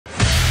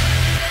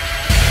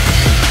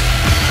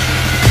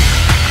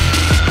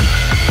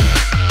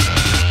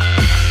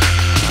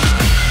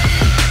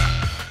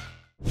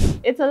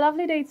It's a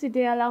lovely day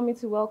today. Allow me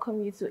to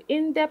welcome you to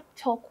In-Depth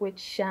Talk with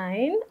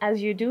Shine.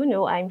 As you do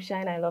know, I'm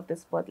Shine. I love the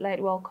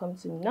spotlight. Welcome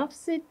to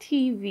Nofsid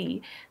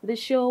TV, the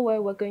show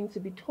where we're going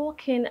to be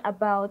talking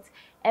about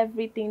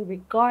everything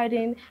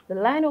regarding the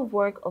line of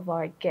work of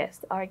our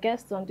guests. Our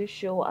guests on this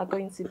show are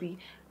going to be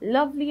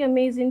lovely,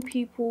 amazing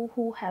people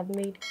who have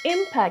made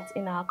impact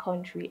in our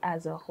country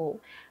as a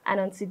whole. And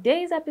on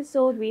today's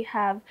episode, we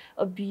have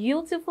a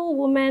beautiful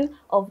woman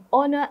of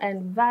honor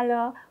and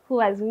valor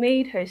who has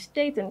made her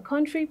state and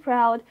country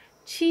proud,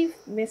 Chief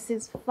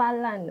Mrs.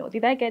 Falana.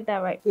 Did I get that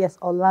right? Yes,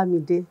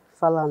 Olamide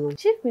Falana.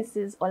 Chief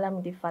Mrs.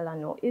 Olamide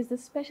Falana is the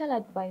special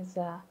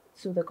advisor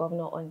to the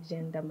governor on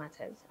gender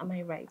matters. Am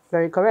I right?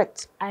 Very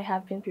correct. I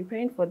have been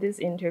preparing for this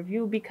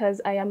interview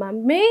because I am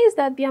amazed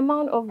at the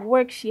amount of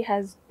work she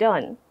has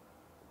done.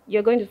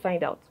 You're going to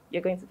find out.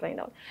 You're going to find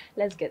out.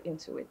 Let's get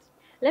into it.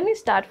 Let me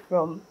start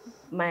from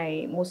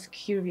my most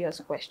curious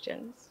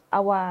questions.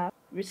 Our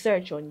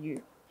research on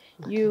you.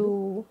 Okay.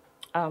 You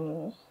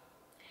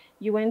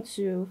went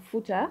to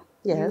FUTA.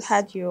 Yes. You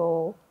had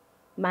your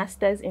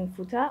master's in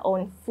FUTA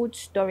on food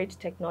storage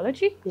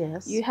technology.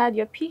 Yes. You had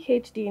your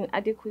PhD in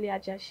Adekunle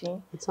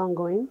Ajasin It's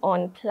ongoing.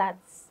 on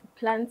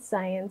plant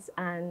science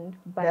and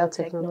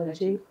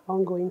biotechnology.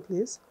 Ongoing,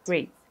 please.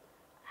 Great.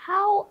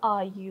 How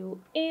are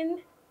you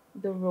in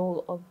the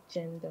role of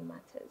gender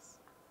matters?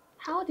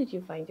 How did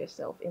you find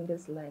yourself in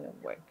this line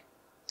of work?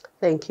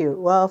 Thank you.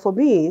 Well, for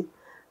me,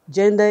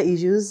 gender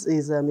issues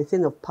is a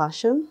thing of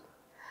passion.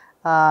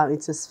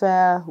 It's a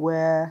sphere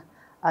where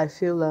I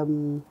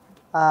feel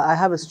I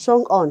have a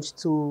strong urge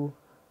to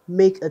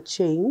make a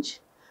change.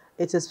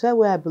 It's a sphere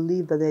where I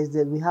believe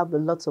that we have a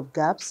lot of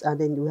gaps, and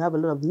then we have a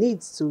lot of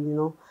needs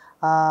to,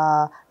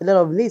 a lot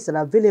of needs that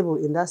are available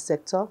in that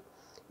sector.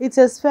 It's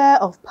a sphere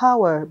of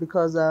power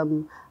because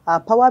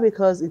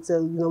it's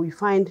we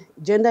find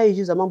gender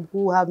issues among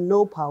people who have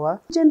no power.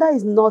 Gender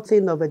is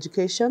nothing of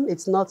education.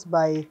 It's not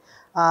by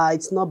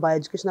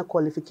educational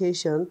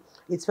qualification.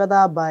 It's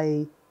rather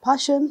by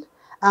passion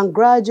and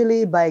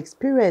gradually by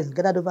experience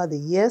gathered over the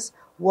years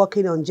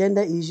working on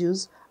gender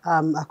issues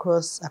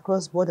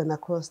across board and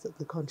across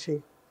the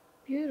country.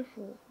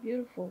 Beautiful,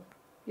 beautiful,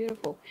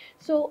 beautiful.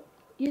 So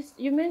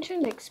you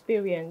mentioned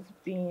experience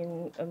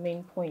being a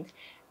main point.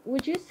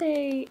 Would you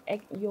say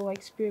your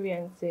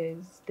experience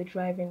is the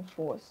driving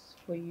force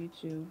for you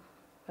to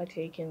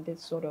partake in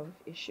this sort of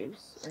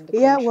issues in the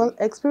Yeah, country? well,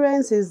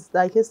 experience is,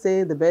 like you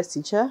say, the best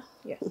teacher.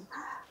 Yes.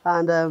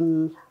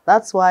 And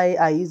that's why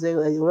I use a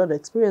lot of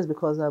experience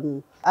because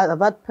I've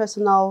had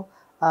personal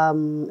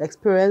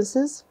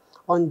experiences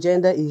on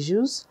gender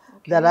issues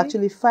that Okay.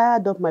 actually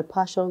fired up my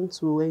passion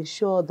to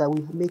ensure that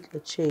we make a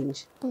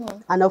change.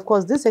 Mhm. And of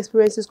course, these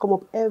experiences come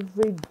up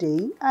every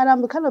day, and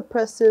I'm the kind of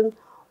person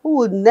who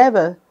would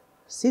never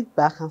sit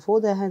back and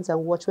fold their hands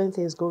and watch when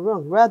things go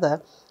wrong. Rather,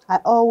 I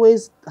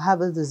always have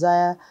a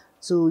desire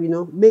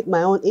to, make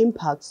my own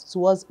impact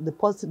towards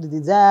the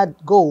desired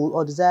goal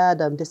or desired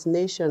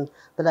destination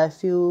that I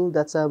feel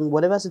that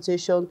whatever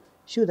situation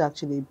should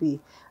actually be.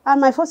 And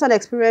my first-hand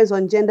experience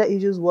on gender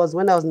issues was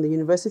when I was in the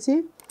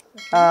university.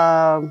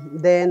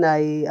 Then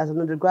as an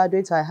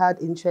undergraduate, I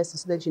had interest in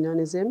student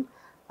unionism,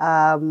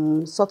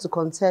 sought to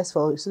contest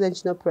for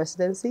student union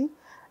presidency.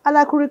 And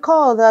I could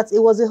recall that it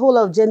was a whole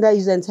lot of gender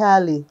issues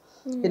entirely.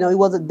 It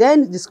was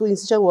then the school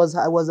institution was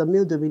a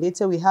male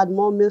dominated. We had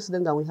more male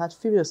students than we had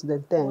female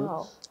students then.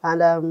 Wow.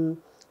 And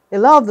a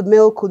lot of the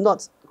male could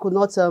not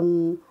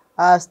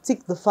stick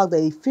the fact that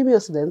a female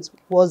student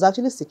was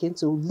actually seeking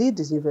to lead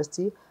this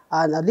university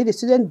and lead the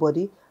student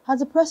body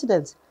as a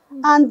president.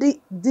 And the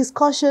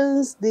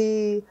discussions,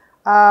 the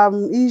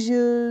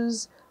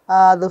issues,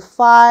 the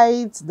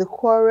fights, the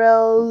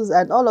quarrels,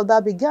 and all of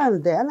that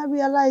began there. And I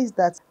realized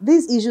that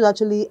these issues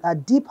actually are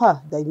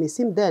deeper than it may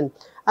seem then.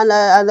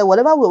 And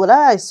whatever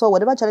I saw,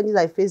 whatever challenges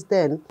I faced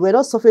then, were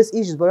not surface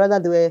issues, but rather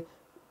they were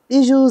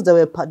issues that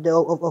were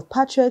of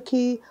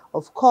patriarchy,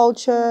 of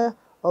culture,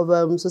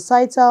 of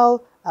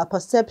societal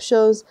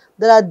perceptions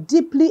that are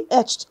deeply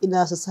etched in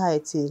our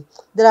society,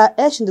 that are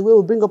etched in the way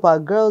we bring up our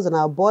girls and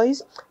our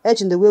boys,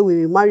 etched in the way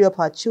we marry up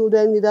our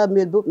children, either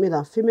both male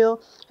and female,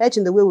 etched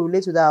in the way we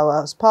relate with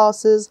our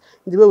spouses,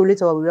 in the way we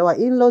relate with our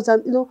in-laws,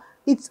 and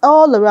it's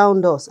all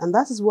around us. And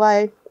that is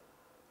why,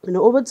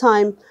 over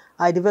time,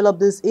 I developed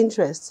this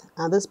interest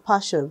and this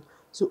passion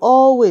to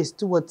always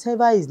do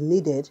whatever is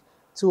needed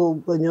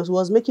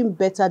towards making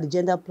better the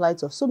gender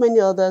plight of so many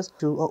others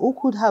who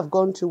could have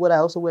gone through what I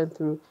also went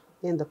through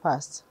in the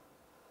past.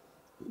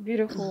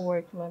 Beautiful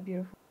work, man.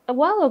 Beautiful. A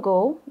while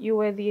ago, you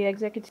were the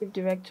executive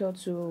director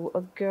to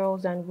a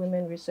Girls and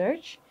Women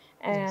Research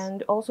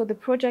and also the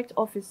project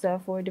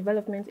officer for a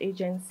development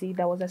agency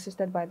that was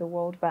assisted by the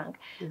World Bank.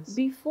 Yes.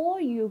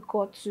 Before you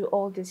got to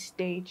all these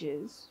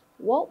stages,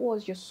 what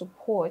was your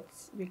support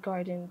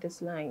regarding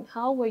this line?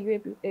 How were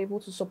you able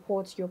to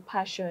support your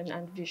passion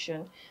and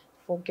vision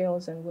for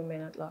girls and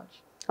women at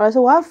large? All right,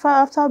 so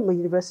after my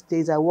university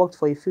days, I worked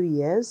for a few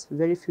years,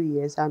 very few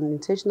years, and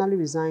intentionally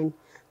resigned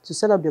to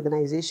set up the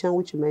organization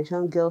which you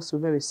mentioned, Girls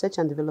Women Research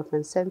and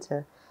Development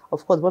Center.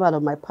 Of course, one out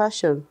of my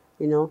passion,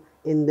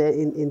 in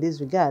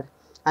this regard.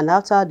 And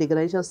after the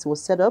organization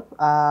was set up,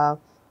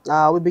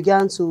 we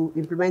began to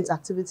implement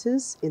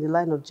activities in the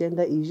line of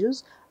gender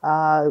issues,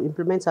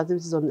 implement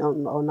activities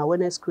on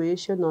awareness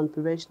creation, on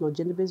prevention of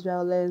gender-based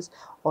violence,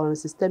 on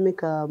systemic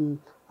training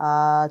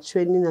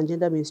and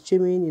gender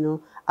mainstreaming,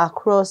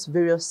 across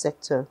various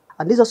sectors.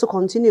 And this also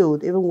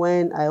continued even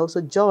when I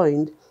also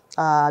joined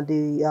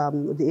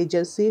the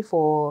agency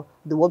for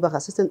the World Bank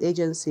Assistance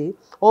Agency,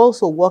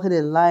 also working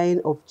in the line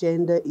of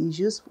gender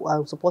issues,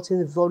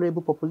 supporting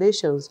vulnerable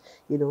populations,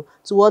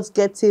 towards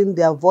getting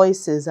their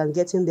voices and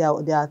getting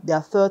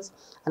their thoughts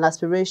and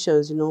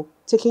aspirations,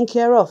 taken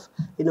care of,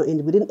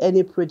 within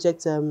any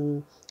project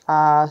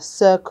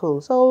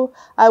circle. So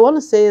I want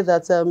to say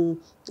that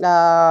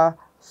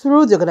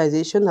through the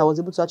organization, I was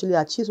able to actually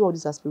achieve some of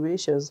these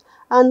aspirations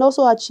and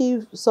also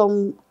achieve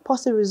some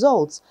positive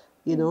results,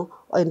 in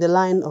the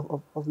line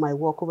of my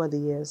work over the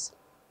years.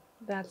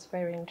 That's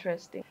very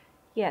interesting.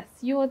 Yes,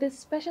 you are the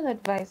special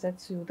advisor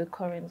to the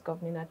current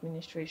governing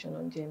administration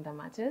on gender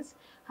matters.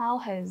 How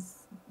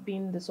has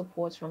been the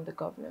support from the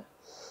governor?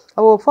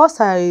 Well,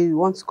 first I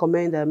want to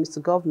commend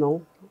Mr. Governor,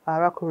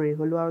 Arakunrin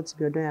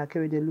Oluwarotimi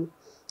Akeredolu,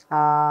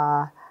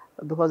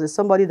 because it's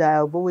somebody that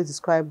I've always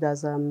described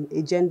as a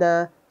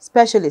gender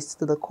specialist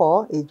to the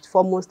core, a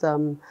foremost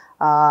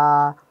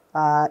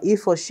he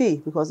for she,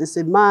 because it's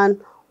a man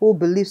who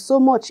believes so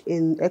much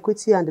in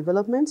equity and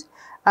development.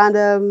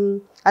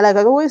 And like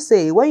I always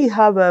say, when you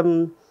have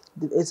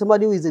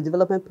somebody who is a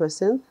development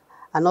person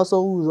and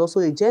also who is also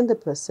a gender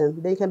person,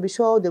 then you can be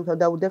sure that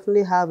will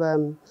definitely have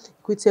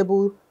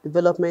equitable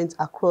development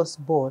across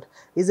board.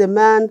 He's a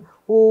man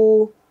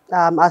who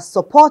has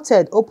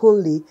supported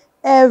openly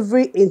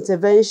every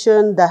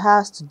intervention that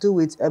has to do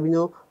with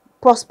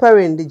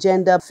prospering the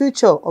gender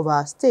future of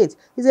our state.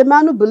 He's a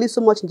man who believes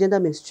so much in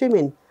gender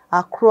mainstreaming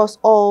across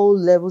all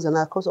levels and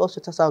across all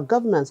sectors of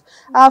governance.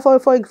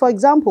 For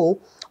example,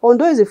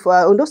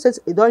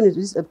 Ondo-State during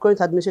this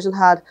current administration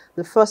had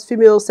the first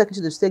female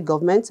secretary of the state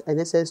government, an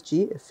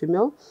SSG, a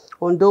female.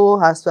 Ondo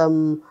has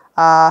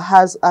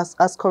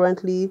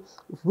currently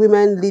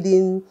women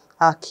leading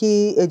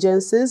key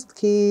agencies,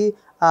 key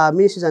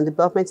ministries and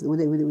departments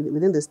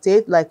within the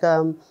state, like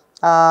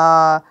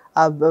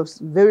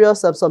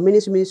various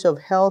Ministry of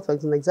Health, for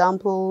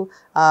example,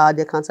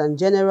 the Accountant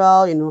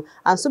General,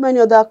 and so many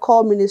other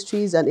core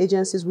ministries and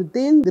agencies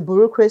within the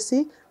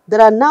bureaucracy that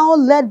are now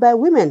led by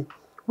women,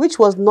 which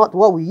was not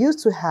what we used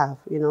to have.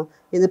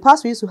 In the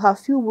past, we used to have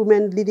few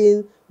women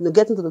leading,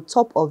 getting to the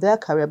top of their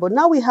career, but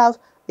now we have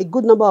a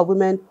good number of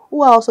women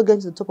who are also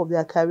getting to the top of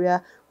their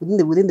career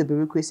within the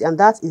bureaucracy, and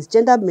that is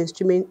gender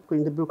mainstreaming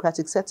in the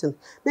bureaucratic setting.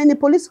 Then in the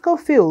political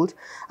field,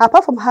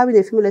 apart from having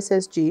a female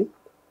SSG,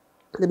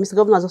 the Mr.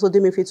 Governor has also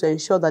done me fit to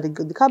ensure that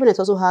the cabinet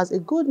also has a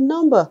good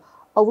number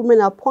of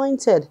women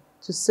appointed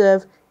to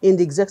serve in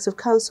the Executive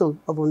Council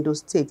of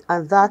Ondo-State,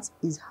 and that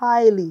is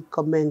highly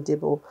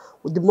commendable.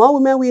 The more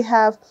women we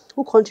have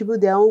who contribute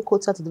their own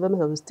quota to the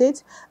development of the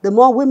state, the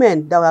more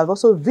women that are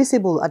also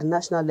visible at the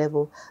national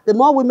level, the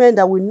more women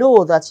that we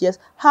know that, yes,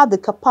 have the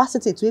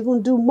capacity to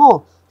even do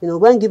more,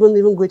 when given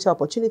even greater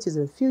opportunities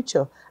in the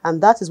future.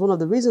 And that is one of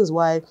the reasons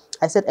why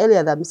I said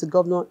earlier that Mr.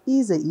 Governor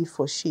is a he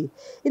for she.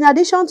 In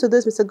addition to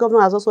this, Mr.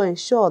 Governor has also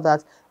ensured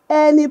that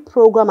any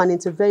program and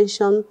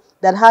intervention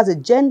that has a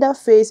gender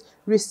face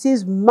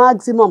receives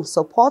maximum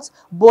support,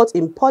 both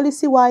in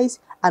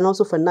policy-wise and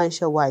also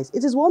financial-wise.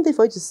 It is one thing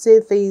for you to say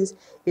things,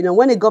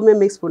 when a government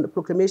makes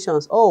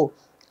proclamations, oh,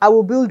 I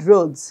will build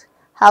roads,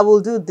 I will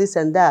do this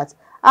and that,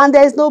 and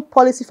there is no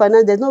policy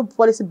there's no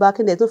policy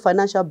backing, there's no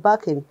financial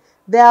backing.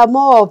 There are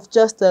more of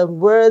just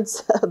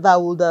words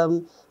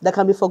that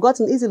can be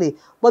forgotten easily.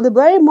 But the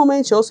very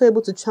moment you're also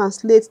able to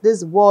translate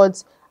these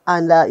words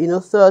and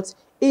thoughts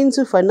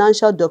into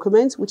financial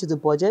documents, which is the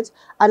budget,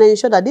 and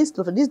ensure that these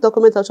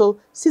documents also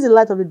see the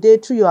light of the day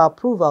through your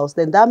approvals,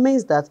 then that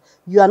means that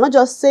you are not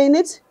just saying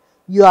it,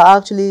 you are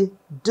actually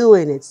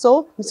doing it.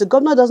 So Mr.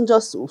 Governor doesn't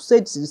just say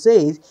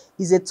it,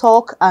 he's a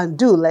talk and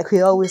do, like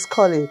we always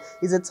call him.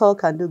 He's a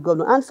talk and do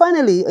governor. And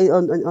finally,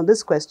 on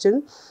this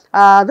question,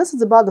 this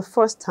is about the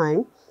first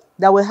time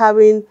that we're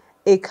having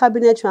a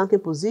cabinet ranking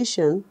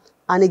position,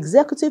 an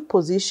executive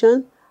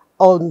position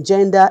on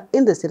gender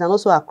in the state and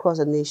also across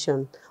the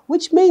nation,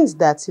 which means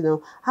that,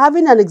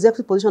 having an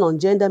executive position on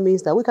gender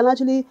means that we can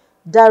actually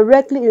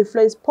directly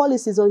influence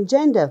policies on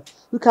gender.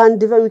 We can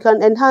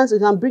enhance, we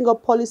can bring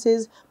up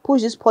policies,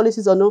 push these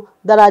policies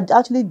that are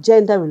actually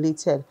gender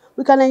related.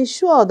 We can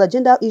ensure that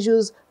gender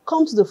issues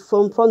come to the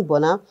front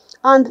burner,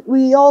 and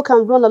we all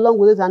can run along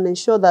with it and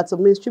ensure that the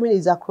mainstreaming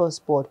is across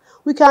board.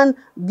 We can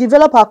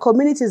develop our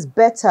communities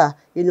better,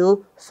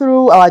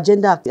 through our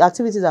gender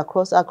activities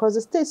across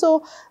the state.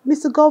 So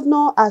Mr.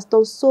 Governor has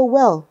done so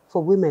well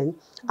for women,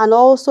 and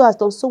also has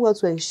done so well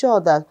to ensure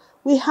that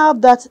we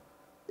have that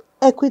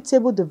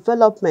equitable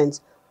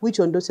development which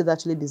Ondo-State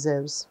actually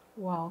deserves.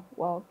 Wow,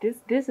 wow.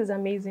 This is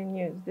amazing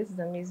news. This is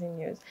amazing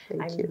news.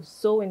 Thank you. I'm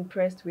so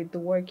impressed with the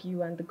work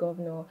you and the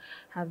governor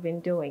have been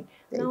doing.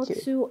 Thank you.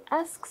 To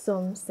ask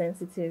some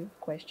sensitive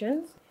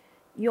questions,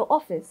 your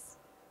office,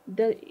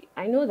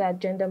 I know that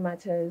gender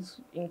matters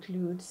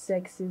include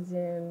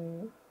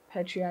sexism,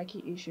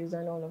 patriarchy issues,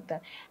 and all of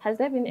that. Has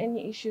there been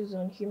any issues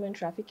on human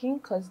trafficking?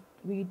 Because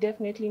we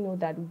definitely know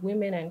that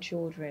women and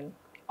children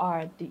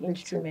are the Victims.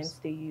 instruments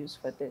they use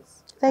for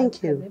this. Thank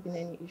Has you. there been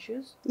any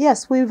issues?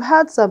 Yes, we've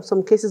had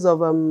some cases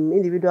of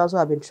individuals who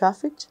have been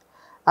trafficked.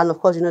 And of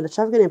course, you know, the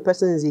trafficking in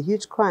person is a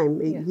huge crime,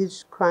 Yes.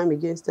 huge crime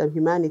against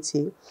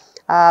humanity.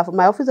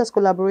 My office has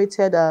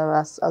collaborated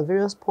at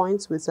various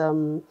points with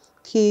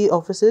key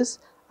offices,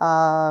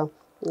 uh,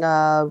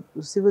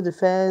 civil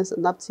defense,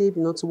 NAPTIP,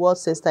 you know,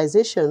 towards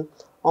sensitization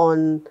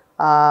on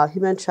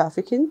human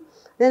trafficking.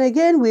 Then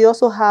again, we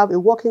also have a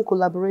working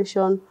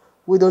collaboration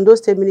with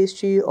Ondo-State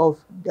Ministry of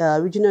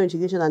Regional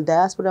Integration and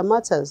Diaspora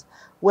Matters,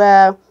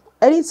 where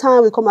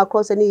anytime we come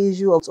across any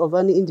issue of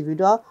any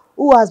individual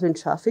who has been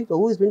trafficked or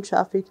who has been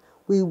trafficked,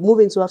 we move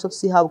into action to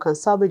see how we can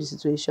salvage the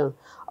situation.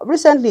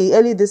 Recently,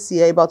 early this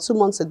year, about 2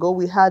 months ago,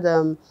 we had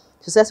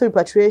successful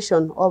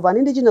repatriation of an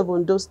indigene of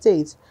Ondo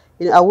State,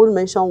 I won't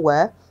mention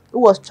where, who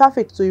was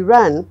trafficked to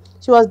Iran.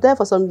 She was there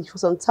for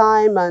some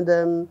time,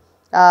 and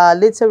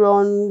later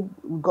on,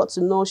 we got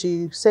to know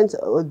she sent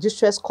a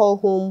distress call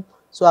home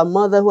to her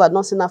mother, who had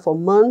not seen her for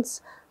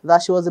months,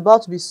 that she was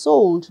about to be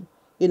sold,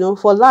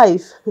 for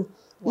life. Wow.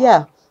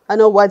 Yeah. I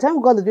know by the time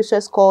we got the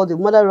distress call, the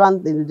mother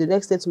ran the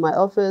next day to my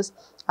office,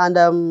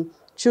 and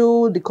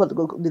through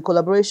the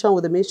collaboration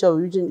with the Ministry of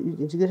Regional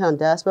Integration and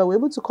Diaspora, we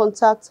were able to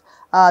contact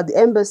the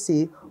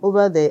embassy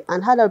over there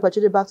and had her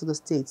repatriated back to the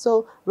state.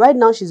 So right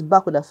now she's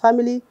back with her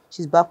family,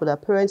 she's back with her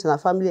parents and her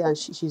family, and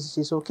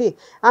she's okay.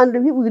 And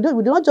we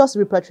do not just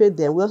repatriate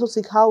them, we also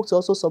seek how to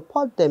also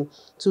support them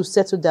to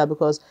settle down,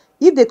 because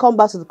if they come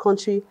back to the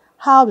country,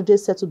 how do they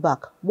settle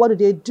back? What do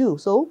they do?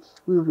 So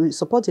we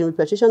support the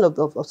repatriation of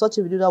such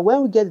individuals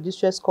when we get the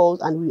distress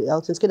calls and we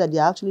authenticate that they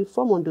are actually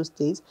from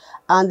Ondo-State,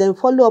 and then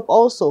follow up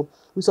also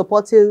with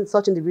supporting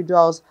such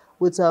individuals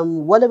with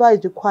whatever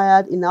is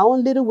required in our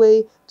own little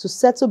way to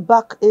settle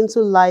back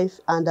into life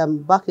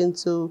and back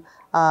into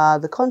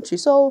the country.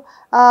 So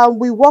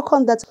we work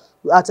on that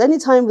at any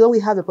time when we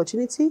have the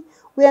opportunity.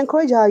 We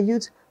encourage our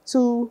youth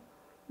to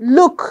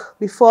look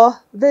before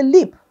they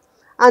leap,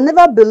 and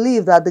never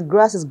believe that the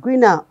grass is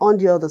greener on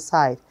the other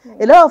side.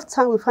 A lot of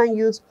time we find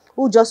youth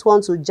who just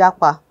want to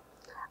japa,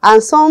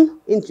 and some,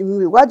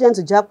 while they want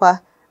to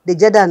japa, they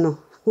jedano.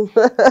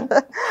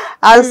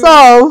 And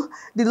some,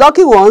 the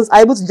lucky ones, are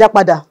able to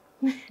japada.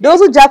 Those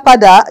who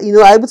japada,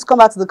 are able to come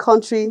back to the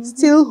country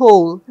still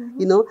whole.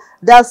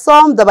 There are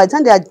some that by the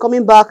time they are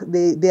coming back,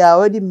 they are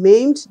already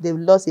maimed. They've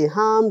lost a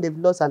arm, they've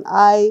lost an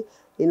eye,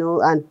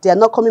 and they are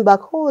not coming back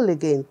whole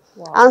again.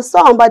 Wow. And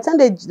some, by the time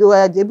they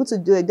were able to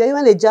do it, then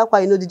when they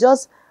japa, they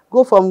just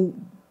go from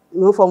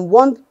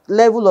one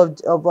level of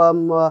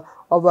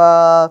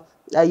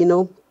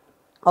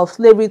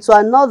slavery to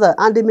another,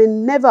 and they may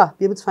never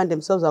be able to find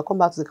themselves or come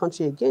back to the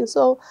country again.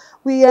 So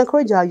we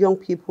encourage our young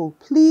people,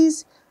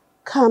 please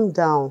calm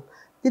down.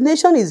 The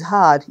nation is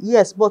hard,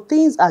 yes, but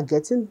things are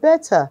getting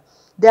better.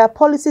 There are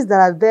policies that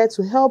are there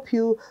to help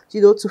you,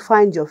 to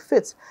find your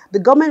fit. The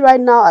government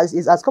right now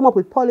has come up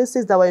with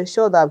policies that will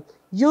ensure that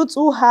youths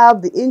who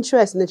have the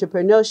interest in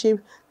entrepreneurship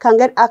can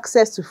get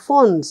access to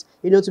funds,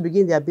 to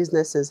begin their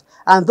businesses.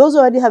 And those who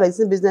already have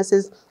existing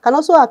businesses can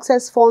also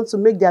access funds to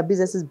make their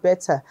businesses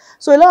better.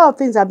 So a lot of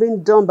things are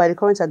being done by the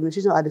current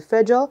administration at the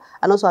federal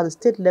and also at the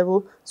state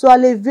level to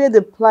alleviate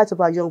the plight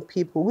of our young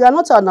people. We are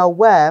not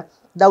unaware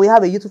that we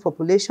have a youthful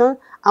population,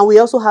 and we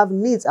also have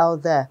needs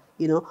out there.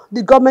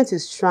 The government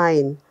is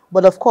trying.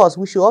 But of course,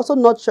 we should also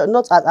not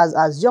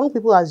as young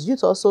people, as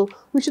youth also,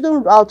 we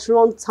shouldn't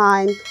outrun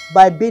time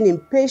by being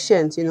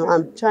impatient,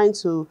 and trying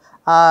to,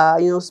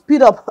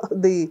 speed up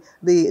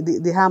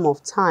the harm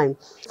of time.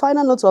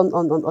 Final note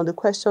on the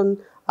question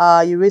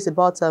you raised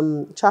about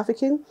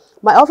trafficking.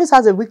 My office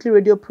has a weekly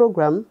radio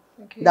program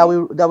that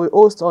we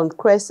host on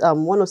Crest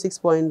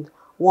 106.1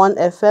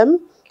 FM.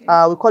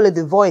 Okay. We call it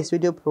the Voice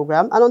radio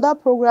program, and on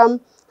that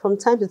program, from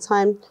time to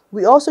time,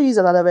 we also use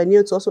another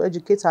venue to also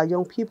educate our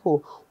young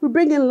people. We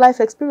bring in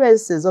life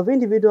experiences of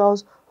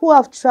individuals who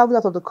have traveled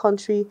out of the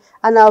country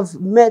and have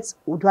met,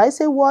 do I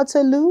say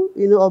Waterloo,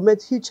 or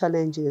met huge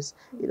challenges.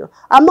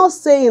 I'm not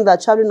saying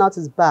that traveling out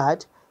is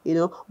bad,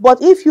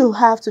 but if you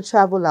have to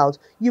travel out,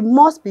 you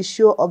must be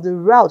sure of the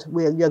route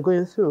where you're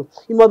going through.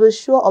 You must be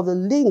sure of the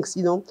links,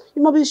 you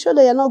must be sure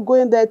that you're not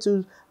going there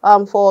to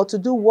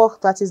do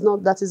work that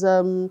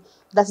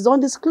is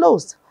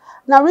undisclosed.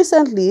 Now,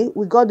 recently,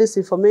 we got this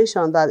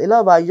information that a lot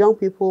of our young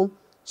people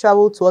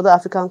travel to other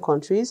African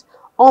countries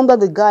under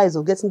the guise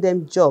of getting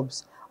them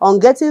jobs. On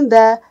getting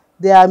there,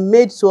 they are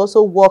made to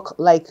also work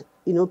like,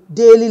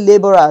 daily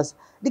laborers.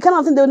 The kind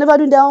of thing they will never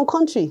do in their own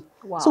country.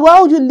 Wow. So why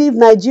would you leave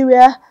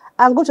Nigeria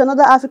and go to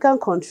another African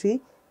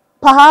country,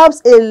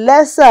 perhaps a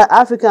lesser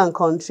African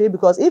country?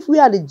 Because if we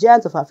are the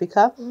giants of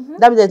Africa,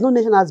 that means there's no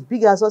nation as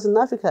big as us in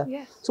Africa.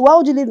 Yes. So why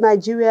would you leave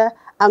Nigeria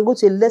and go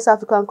to a less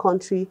African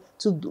country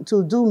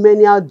to do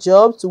menial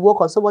jobs, to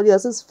work on somebody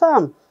else's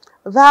farm?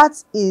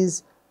 That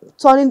is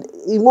turning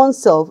in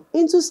oneself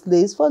into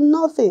slaves for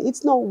nothing.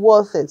 It's not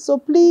worth it. So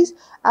please,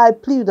 I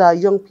plead with our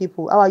young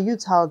people, our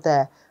youth out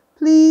there,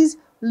 please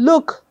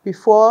look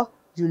before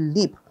you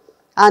leap.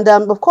 And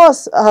of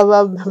course,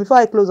 before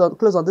I close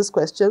on this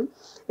question,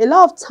 a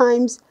lot of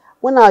times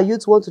when our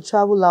youth want to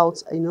travel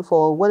out,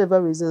 for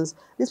whatever reasons,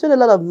 they spend a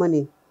lot of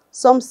money.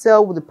 Some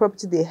sell with the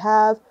property they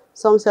have,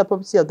 some sell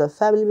property of their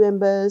family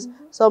members,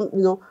 some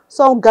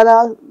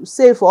gather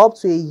save for up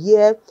to a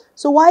year.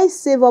 So why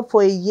save up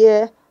for a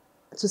year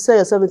to sell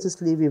yourself into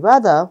slavery?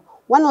 Rather,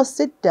 why not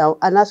sit down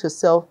and ask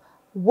yourself,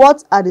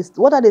 what are the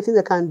things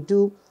that can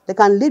do that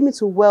can lead me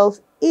to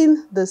wealth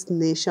in this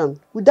nation?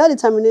 With that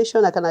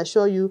determination, I can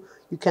assure you,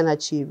 you can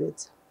achieve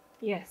it.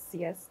 Yes,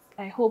 yes.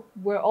 I hope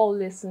we're all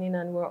listening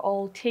and we're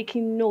all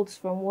taking notes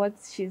from what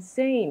she's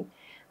saying.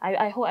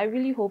 I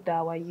really hope that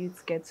our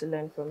youth get to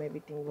learn from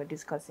everything we're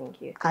discussing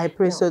here. I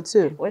pray Now, so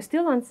too. we're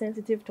still on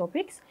sensitive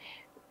topics.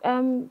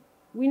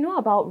 We know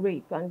about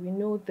rape, and we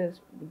know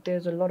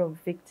there's a lot of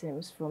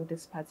victims from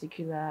this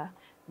particular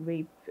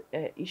rape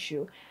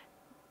issue.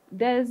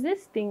 There's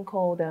this thing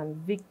called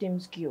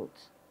victim's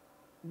guilt.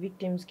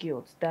 Victim's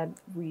guilt that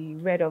we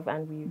read of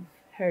and we've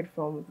heard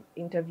from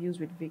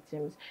interviews with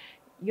victims.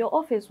 Your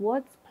office,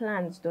 what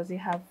plans does it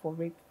have for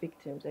rape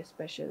victims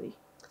especially?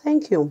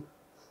 Thank you.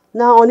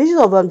 Now, on issues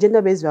of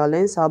gender-based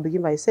violence, I'll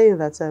begin by saying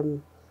that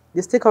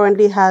the state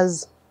currently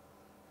has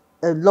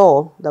a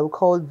law that we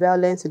call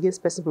Violence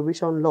Against Person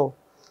Prohibition Law.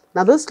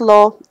 Now, this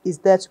law is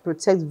there to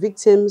protect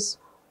victims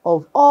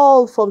of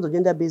all forms of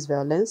gender-based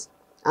violence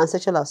and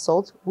sexual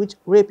assault, which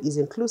rape is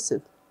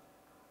inclusive.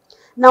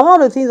 Now,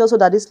 one of the things also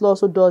that this law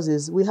also does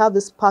is we have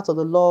this part of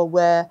the law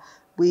where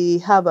we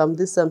have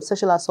this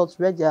sexual assault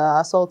register,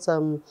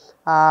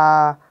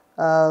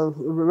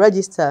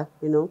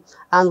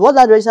 and what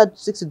that register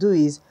seeks to do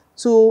is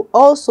to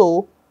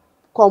also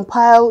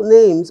compile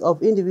names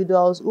of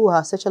individuals who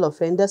are sexual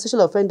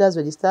offenders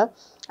register,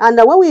 and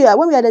when we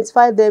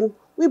identify them,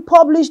 we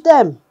publish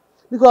them,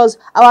 because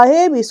our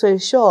aim is to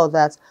ensure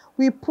that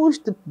we push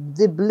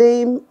the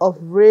blame of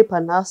rape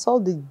and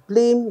assault,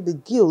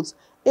 the guilt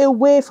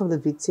away from the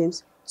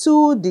victims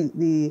to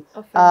the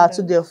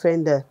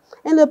offender.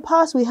 In the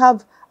past, we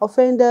have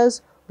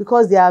offenders,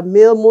 because they are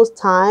male most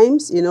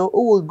times, who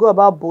will go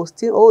about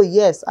boasting, oh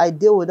yes, I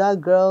deal with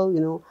that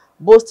girl,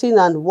 boasting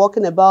and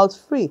walking about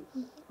free.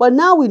 But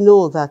now we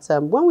know that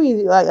when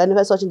we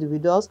identify such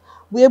individuals,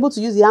 we're able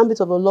to use the ambit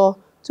of the law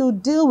to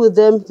deal with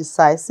them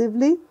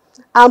decisively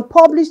and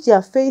publish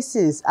their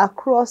faces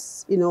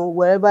across,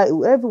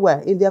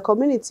 everywhere in their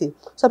community.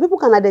 So people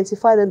can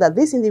identify them that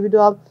this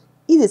individual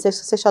is a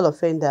sexual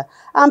offender.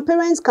 And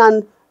parents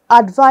can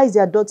advise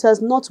their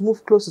daughters not to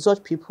move close to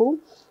such people.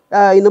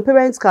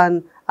 Parents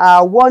can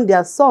warn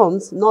their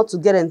sons not to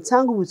get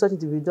entangled with such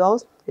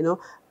individuals.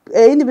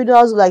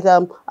 Individuals like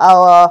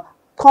our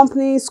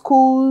companies,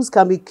 schools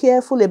can be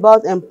careful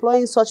about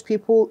employing such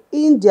people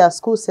in their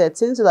school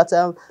settings so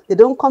that they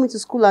don't come into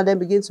school and then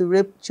begin to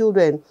rape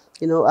children,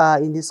 in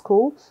the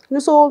school.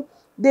 So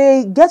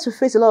they get to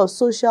face a lot of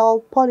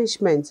social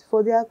punishment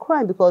for their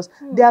crime because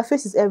their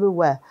face is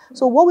everywhere.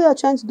 So what we are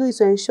trying to do is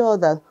to ensure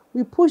that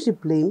we push the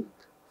blame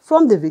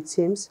from the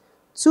victims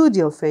to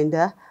the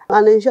offender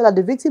and ensure that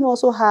the victim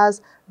also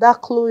has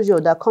that closure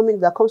that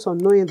comes from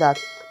knowing that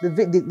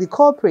the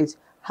culprit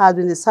has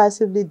been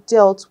decisively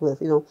dealt with.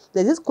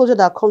 There's this closure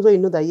that comes when you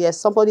know that yes,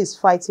 somebody is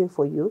fighting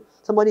for you,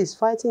 somebody is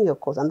fighting your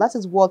cause, and that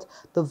is what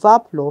the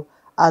VAP law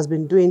has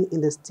been doing in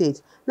the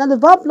state. Now, the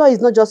VAP law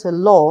is not just a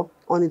law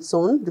on its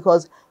own,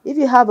 because if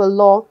you have a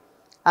law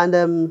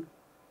and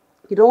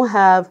you don't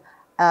have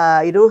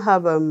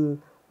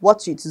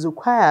what it is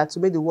required to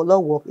make the law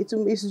work, it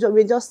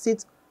may just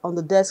sit on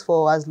the desk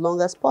for as long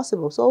as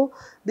possible. So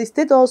the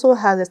state also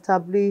has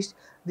established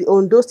the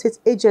Ondo-State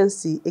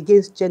Agency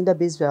Against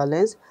Gender-Based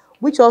Violence,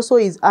 which also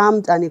is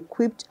armed and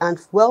equipped and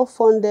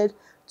well-funded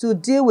to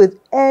deal with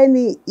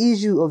any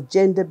issue of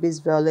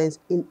gender-based violence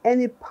in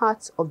any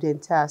part of the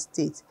entire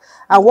state.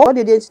 And what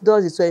the agency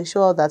does is to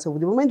ensure that the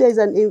moment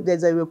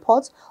there's a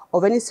report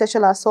of any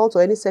sexual assault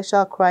or any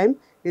sexual crime,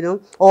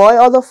 or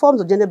other forms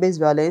of gender-based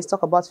violence,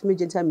 talk about female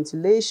genital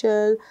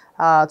mutilation,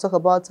 talk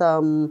about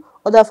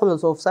other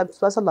forms of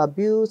sexual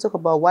abuse, talk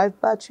about wife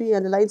battery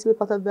and the intimate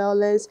partner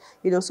violence,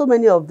 so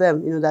many of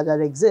them, that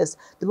exist.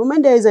 The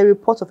moment there is a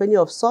report of any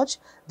of such,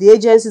 the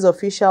agency's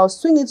officials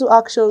swing into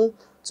action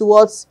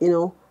towards,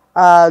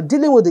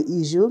 dealing with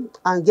the issue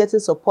and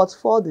getting support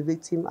for the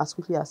victim as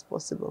quickly as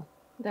possible.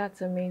 That's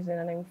amazing,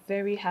 and I'm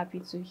very happy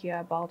to hear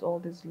about all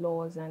these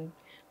laws and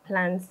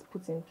plans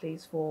put in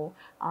place for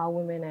our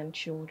women and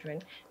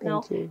children.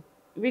 Thank you.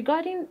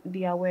 Regarding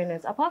the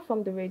awareness, apart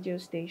from the radio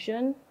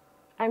station,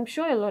 I'm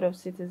sure a lot of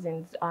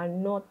citizens are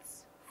not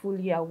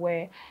fully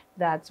aware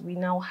that we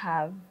now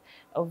have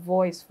a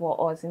voice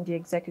for us in the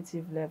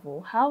executive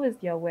level. How is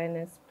the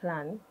awareness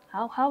plan?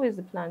 How is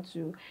the plan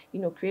to,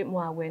 create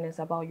more awareness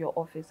about your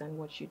office and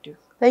what you do?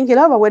 Thank you. A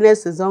lot of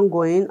awareness is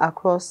ongoing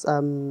across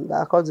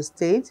the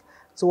state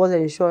towards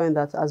ensuring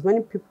that as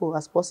many people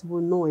as possible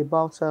know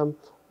about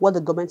what the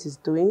government is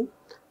doing,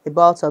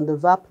 about the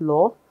VAP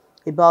law,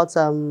 about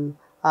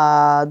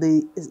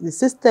the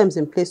systems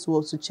in place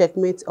to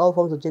checkmate all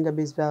forms of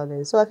gender-based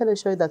violence. So I can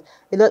assure you that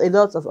a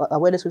lot of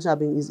awareness which have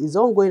been is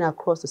ongoing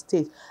across the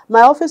state.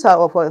 My office,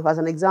 as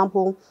an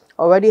example,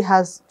 already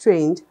has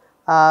trained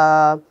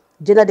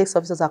gender desk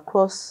officers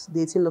across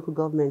the 18 local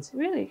governments.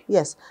 Really?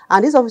 Yes,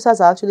 and these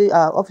officers are actually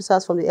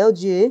officers from the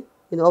LGA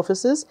in the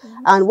offices,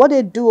 and what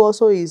they do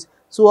also is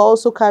to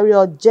also carry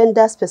out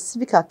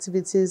gender-specific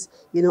activities,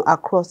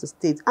 across the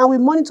state. And we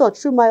monitor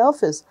through my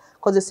office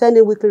because they send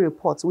in weekly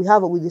reports. We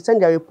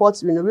send their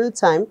reports in real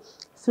time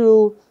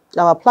through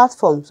our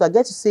platform, so I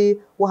get to see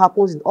what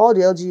happens in all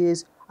the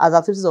LGAs as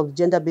activities of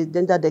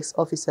gender desk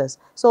officers.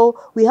 So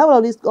we have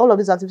all of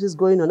these activities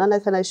going on, and I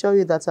can assure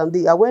you that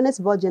the awareness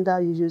about gender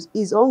issues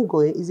is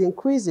ongoing, is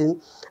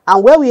increasing,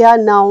 and where we are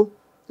now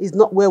is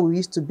not where we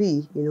used to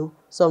be,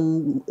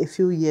 a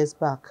few years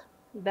back.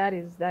 That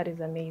is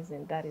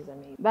amazing. That is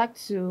amazing. Back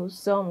to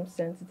some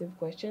sensitive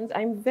questions.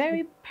 I'm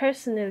very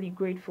personally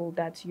grateful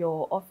that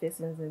your office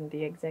is in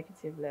the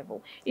executive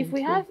level. If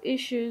we have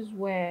issues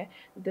where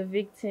the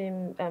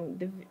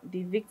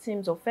the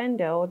victim's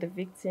offender or the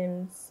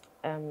victim's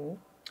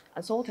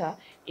assaulter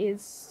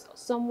is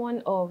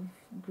someone of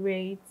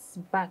great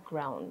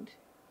background,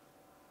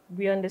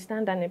 we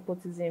understand that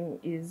nepotism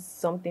is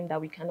something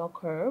that we cannot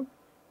curb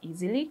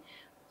easily.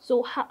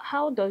 So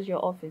how does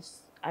your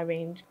office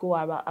go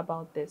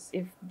about this?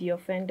 If the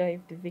offender,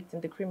 if the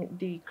victim,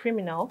 the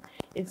criminal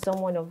is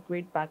someone of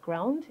great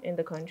background in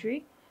the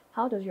country,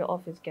 how does your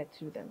office get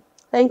to them?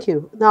 Thank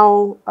you.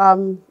 Now,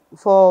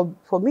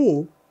 for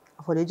me,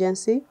 for the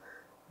agency,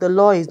 the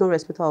law is no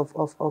respecter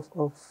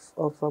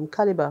of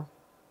caliber.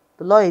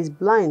 The law is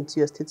blind to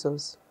your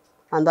status,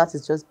 and that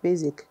is just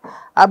basic.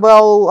 But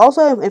I'll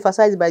also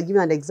emphasize by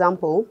giving an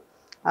example.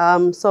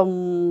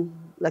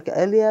 Like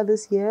earlier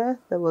this year,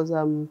 there was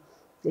a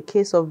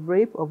case of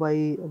rape of a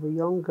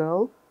young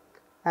girl,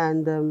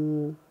 and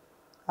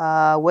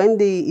when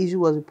the issue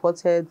was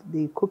reported,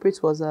 the culprit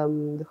was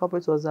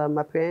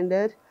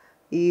apprehended.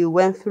 He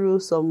went through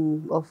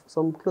some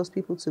close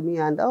people to me,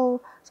 and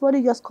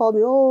somebody just called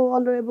me,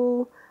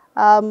 honorable,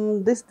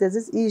 there's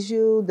this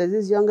issue, there's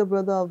this younger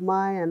brother of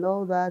mine and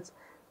all that,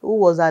 who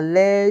was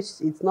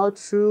alleged. It's not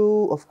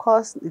true. Of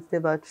course, it's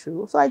never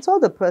true. So I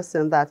told the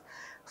person that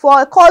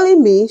for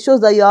calling me shows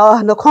that you are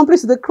an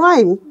accomplice to the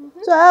crime.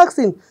 So I asked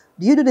him,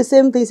 do you do the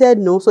same thing? He said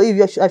no. So if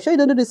you're sure you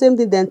don't do the same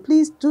thing, then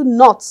please do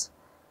not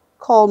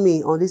call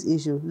me on this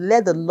issue.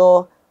 Let the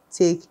law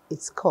take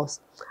its course.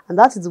 And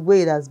that is the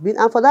way it has been.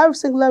 And for that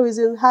singular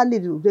reason, hardly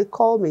do they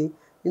call me,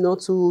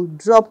 to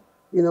drop,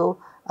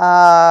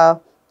 to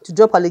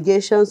drop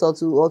allegations or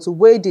to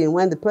wade in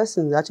when the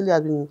person actually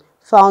has been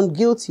found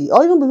guilty,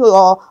 or even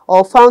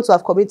or found to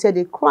have committed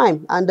a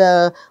crime,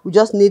 and we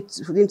just need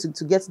him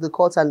to get to the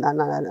court and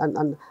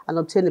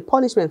obtain a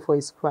punishment for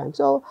his crime.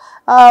 So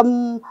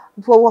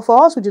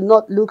for us, we do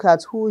not look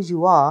at who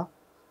you are,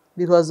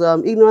 because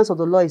ignorance of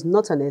the law is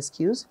not an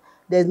excuse.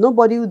 There's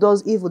nobody who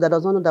does evil that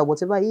does not know that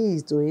whatever he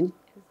is doing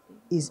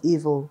is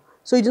evil.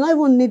 So you do not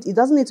even need, it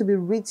doesn't need to be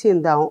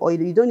written down, or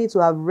you don't need to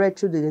have read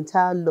through the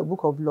entire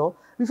book of law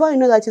before you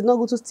know that it's not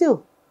good to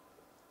steal.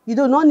 You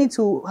do not need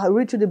to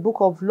read through the book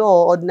of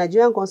law or the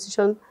Nigerian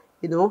constitution,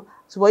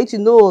 for you to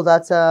know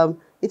that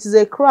it is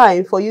a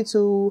crime for you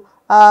to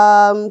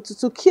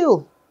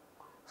kill,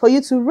 for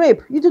you to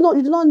rape. You do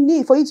not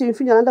need, for you to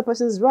infringe another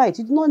person's right.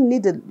 You do not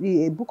need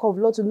a book of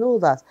law to know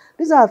that.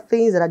 These are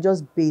things that are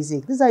just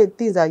basic. These are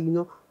things that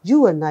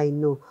you and I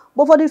know.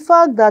 But for the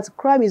fact that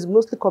crime is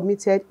mostly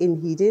committed in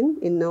hidden,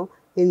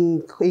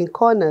 in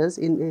corners,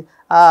 a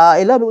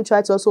lot of people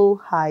try to also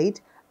hide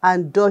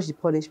and dodge the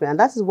punishment. And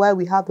that is why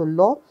we have the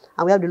law,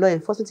 and we have the law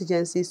enforcement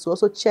agencies to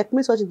also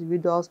checkmate such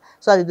individuals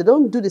so that they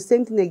don't do the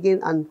same thing again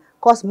and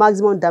cause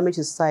maximum damage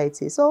to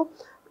society. So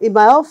in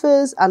my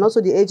office and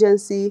also the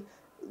agency,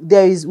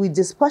 we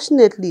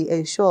dispassionately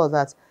ensure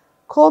that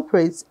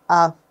culprits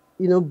are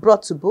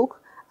brought to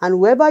book, and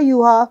wherever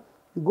you are,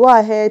 go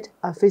ahead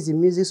and face the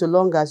music so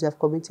long as you have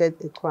committed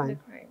a crime.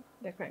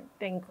 The crime.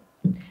 Thank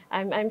you.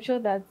 I'm sure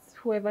that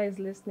whoever is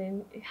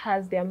listening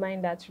has their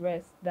mind at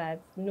rest that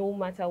no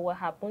matter what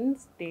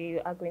happens, they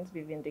are going to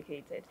be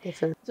vindicated.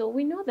 Definitely. So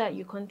we know that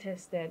you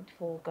contested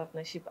for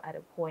governorship at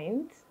a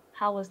point.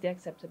 How was the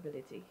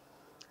acceptability?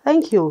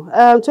 Thank you.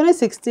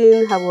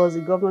 2016, I was a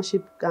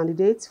governorship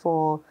candidate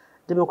for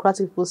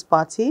Democratic People's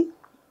Party,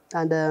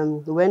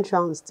 and we went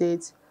around the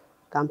state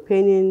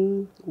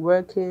campaigning,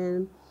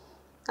 working,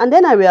 and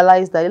then I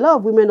realized that a lot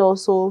of women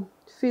also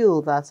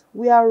feel that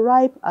we are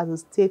ripe as a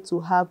state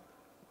to have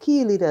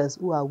key leaders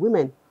who are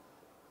women.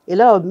 A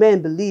lot of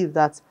men believe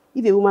that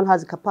if a woman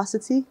has a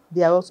capacity,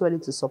 they are also ready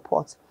to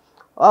support.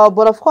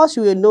 But of course,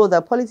 you will know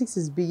that politics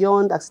is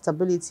beyond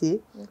acceptability.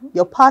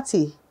 Your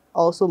party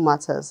also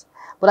matters.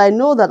 But I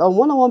know that on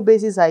one-on-one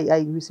basis,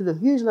 I received a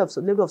huge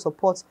level of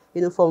support,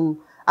 from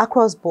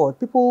across board.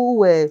 People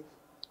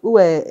who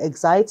were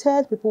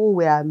excited, people who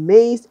were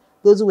amazed,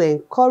 those who were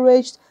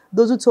encouraged,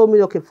 those who told me,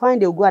 okay, fine,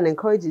 they'll go and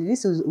encourage you.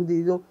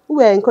 Who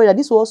were encouraged.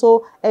 This will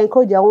also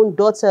encourage their own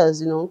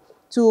daughters,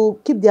 to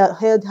keep their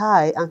head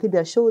high and keep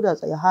their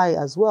shoulders high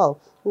as well.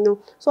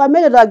 So I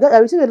made it. I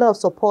received a lot of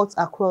support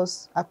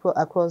across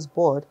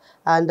board,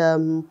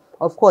 and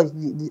of course,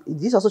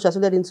 this also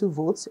translated into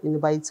votes.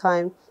 By the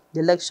time the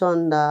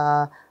election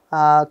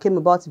came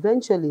about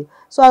eventually,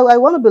 so I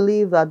want to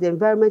believe that the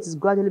environment is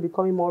gradually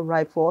becoming more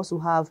ripe for us to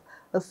have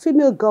a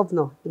female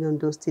governor in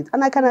Ondo-State,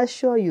 and I can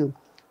assure you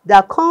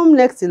that come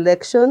next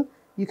election,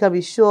 you can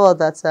be sure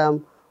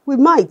that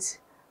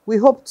we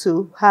hope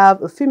to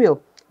have a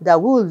female that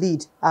will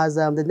lead as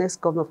the next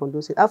governor from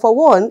Ondo State. And for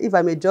one, if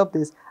I may drop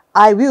this,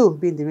 I will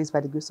be in the race by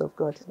the grace of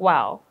God.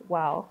 Wow,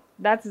 wow.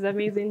 That is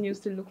amazing news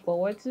to look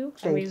forward to.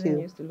 Thank you.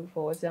 News to look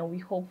forward to, and we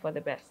hope for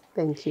the best.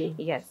 Thank you.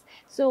 Yes.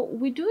 So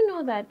we do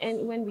know that,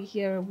 and when we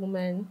hear a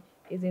woman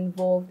is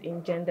involved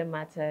in gender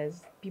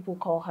matters, people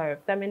call her a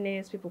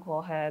feminist, people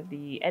call her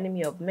the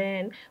enemy of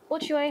men,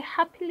 but you're a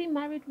happily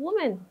married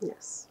woman.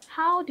 Yes.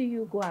 How do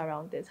you go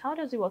around this? How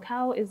does it work?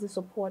 How is the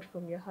support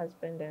from your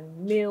husband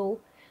and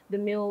the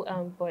male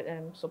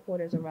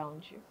supporters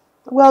around you?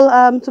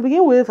 Well, to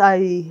begin with,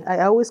 I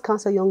always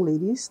counsel young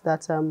ladies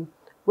that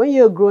when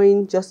you're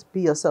growing, just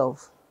be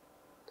yourself.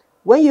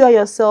 When you are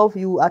yourself,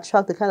 you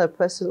attract the kind of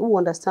person who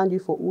understand you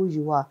for who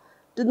you are.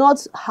 Do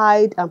not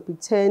hide and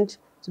pretend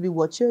to be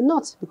what you're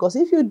not, because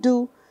if you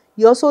do,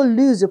 you also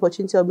lose the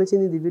opportunity of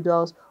meeting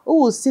individuals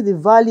who will see the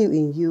value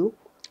in you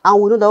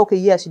and will know that, okay,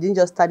 yes, you didn't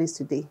just start this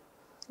today.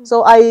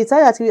 So I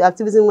started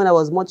activism when I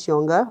was much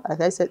younger,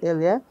 like I said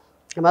earlier.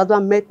 My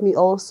husband met me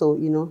also,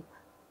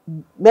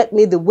 met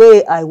me the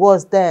way I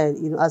was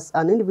then, as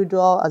an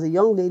individual, as a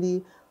young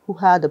lady who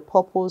had a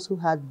purpose, who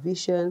had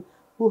vision,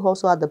 who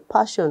also had the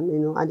passion,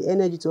 and the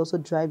energy to also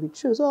drive it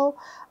through. So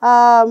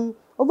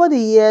over the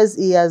years,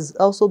 he has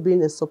also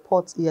been a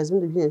support. He has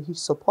been a huge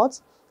support.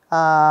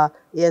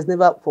 He has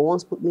never for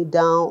once put me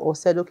down or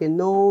said, okay,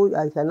 no,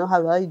 I cannot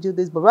have how you do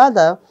this. But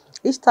rather,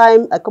 each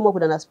time I come up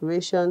with an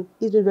aspiration,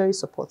 he's been very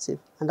supportive.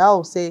 And I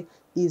will say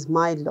is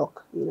my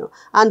luck,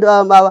 And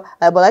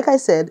but like I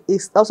said,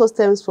 it also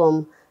stems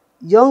from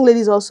young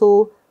ladies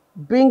also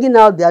bringing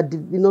out their,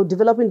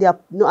 developing their,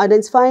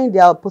 identifying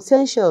their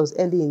potentials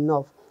early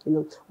enough.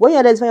 When you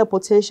identify your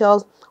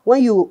potentials,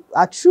 when you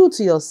are true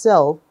to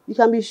yourself, you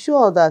can be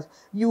sure that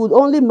you would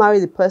only marry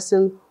the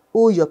person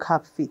who your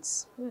cap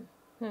fits.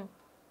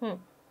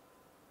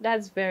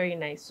 That's very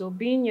nice. So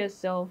being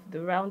yourself,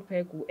 the round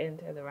peg will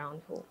enter the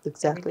round hole.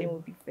 Exactly. Everything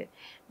will be fit.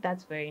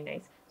 That's very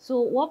nice.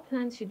 So what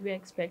plans should we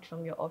expect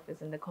from your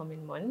office in the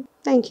coming months?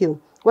 Thank you.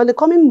 Well, the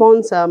coming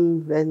months,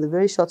 in a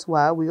very short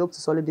while, we hope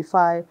to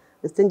solidify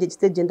the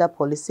state gender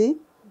policy,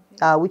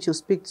 which will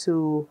speak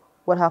to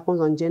what happens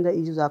on gender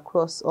issues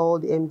across all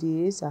the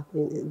MDAs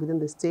within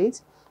the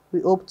state.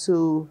 We hope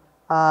to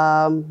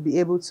be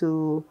able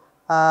to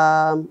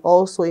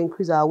also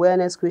increase our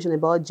awareness creation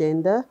about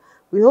gender.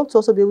 We hope to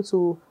also be able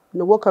to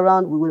work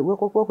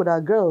with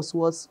our girls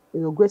towards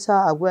greater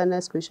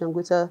awareness creation,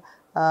 greater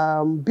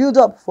build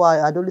up for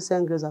our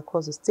adolescent girls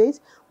across the state.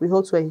 We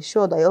hope to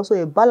ensure that also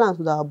a balance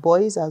with our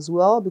boys as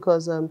well,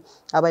 because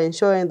by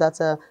ensuring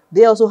that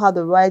they also have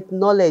the right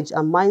knowledge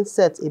and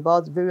mindset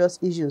about various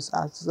issues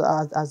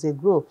as they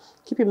grow.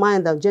 Keep in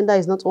mind that gender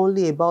is not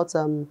only about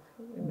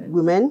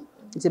women.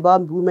 It's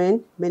about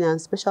women, men, and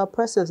special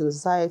persons in the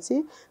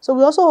society. So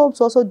we also hope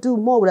to also do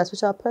more with our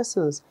special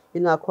persons,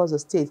 across the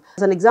state.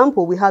 As an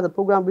example, we had a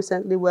program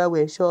recently where we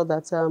ensure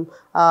that,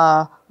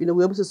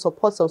 we're able to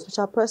support some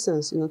special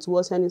persons,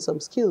 towards learning some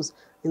skills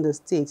in the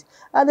state.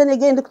 And then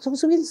again,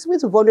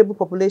 with vulnerable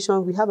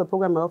population, we have a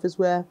program in our office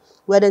where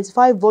we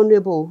identify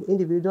vulnerable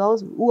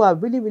individuals who are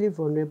really, really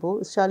vulnerable,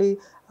 especially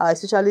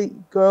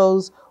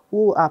girls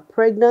who are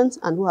pregnant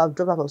and who have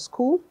dropped out of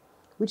school,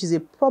 which is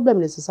a problem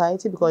in the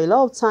society, because a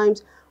lot of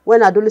times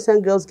when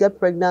adolescent girls get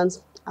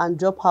pregnant and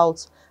drop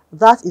out,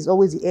 that is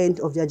always the end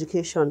of the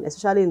education,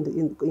 especially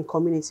in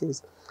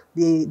communities.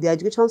 The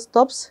education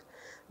stops.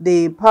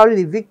 The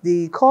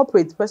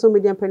corporate person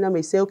making pregnant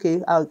may say,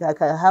 okay, I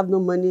have no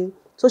money.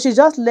 So she's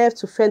just left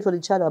to fend for the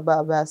child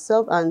by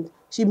herself, and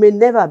she may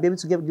never be able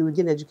to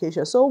regain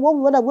education. So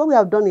what we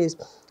have done is,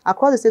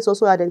 across the states,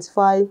 also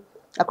identify,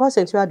 across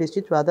the entire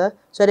district rather,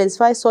 to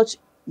identify such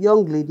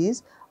young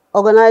ladies,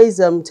 organize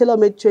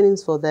tailor-made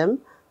trainings for them,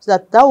 so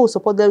that will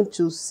support them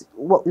to,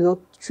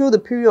 through the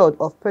period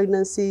of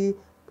pregnancy,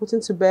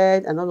 putting to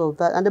bed and all of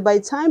that. And then by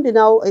the time they're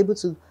now able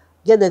to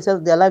get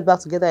their life back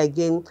together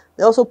again,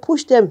 they also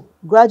push them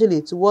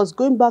gradually towards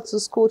going back to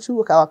school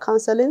through our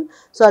counseling,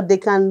 so that they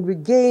can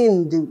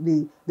regain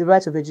the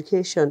right of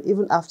education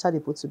even after they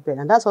put to bed.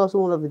 And that's also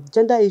one of the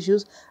gender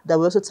issues that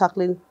we're also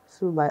tackling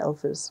through my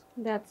office.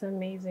 That's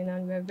amazing,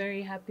 and we're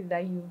very happy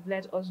that you've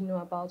let us know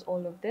about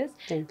all of this.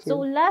 Thank you. So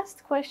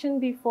last question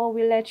before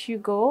we let you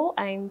go.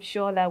 I'm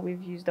sure that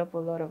we've used up a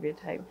lot of your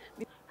time.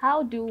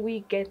 How do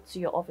we get to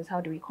your office? How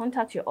do we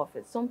contact your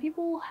office? Some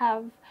people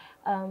have,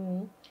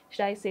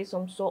 should I say,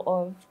 some sort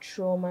of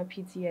trauma,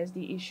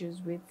 PTSD issues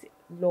with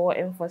law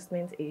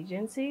enforcement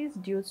agencies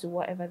due to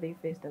whatever they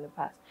faced in the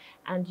past.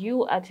 And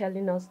you are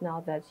telling us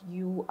now that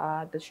you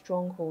are the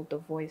stronghold, the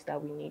voice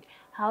that we need.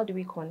 How do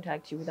we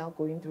contact you without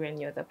going through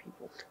any other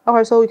people? All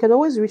right, so you can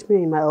always reach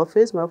me in my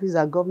office. My office is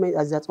at government,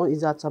 is at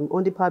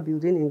Ondipa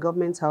building in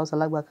Government House,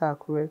 Alagbaka,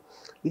 Akure.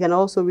 You can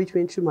also reach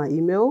me through my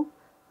email.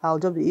 I'll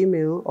drop the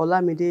email,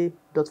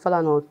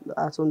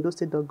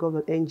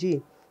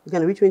 olamide.falana@ondostate.gov.ng. You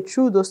can reach me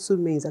through those two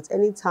means at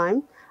any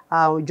time.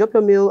 I'll drop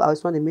your mail, I'll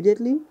respond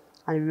immediately.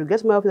 And if you get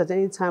to my office at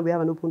any time, we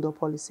have an open door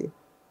policy.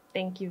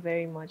 Thank you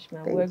very much,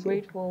 ma'am. Thank We're you.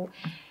 grateful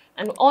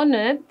and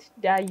honored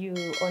that you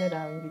honored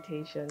our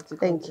invitation to come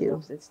Thank to you.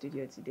 Nofsid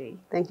studio today.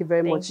 Thank you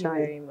very much, Thank you Shine.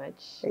 very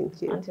much.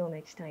 Thank you. Until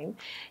next time.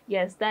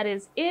 Yes, that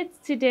is it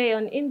today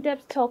on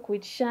In-Depth Talk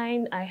with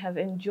Shine. I have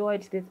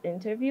enjoyed this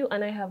interview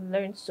and I have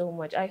learned so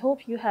much. I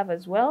hope you have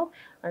as well.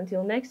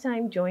 Until next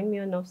time, join me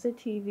on Nofsid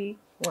TV.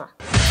 Mwah.